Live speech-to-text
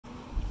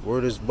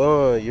Word is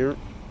bond. You're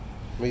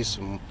made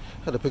some.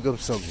 Had to pick up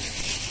something.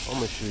 I'm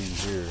gonna show you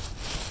here.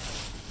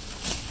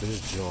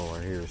 This joint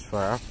right here is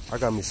fire. I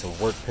got me some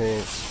work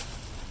pants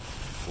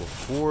for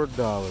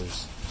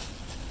 $4.40.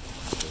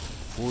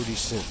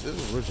 This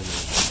is original.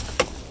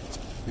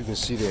 You can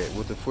see that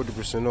with the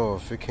 40%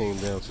 off, it came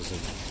down to some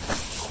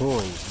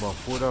coins, about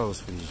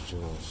 $4 for these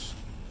joints,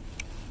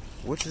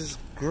 which is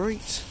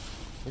great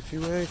if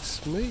you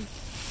ask me.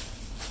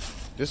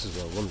 This is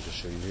what I wanted to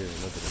show you here.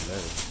 Look at the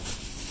letter.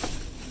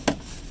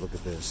 Look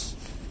at this.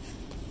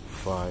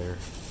 Fire.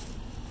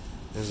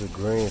 This is a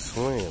grand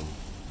slam.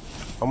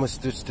 I'm gonna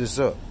stitch this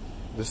up.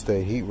 This is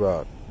that heat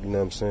rock. You know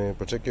what I'm saying?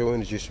 Protect your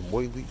energy. It's your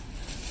boy Lee.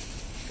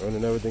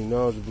 Earning everything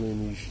knowledgeably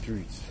in these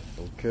streets.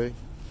 Okay?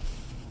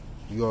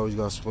 You always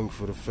gotta swing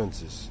for the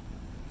fences.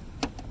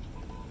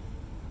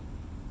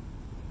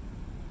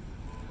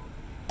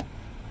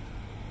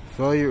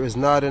 Failure is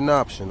not an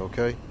option,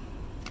 okay?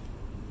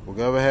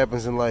 Whatever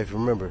happens in life,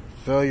 remember,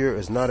 failure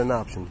is not an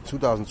option.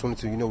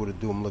 2022, you know what to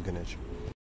do. I'm looking at you.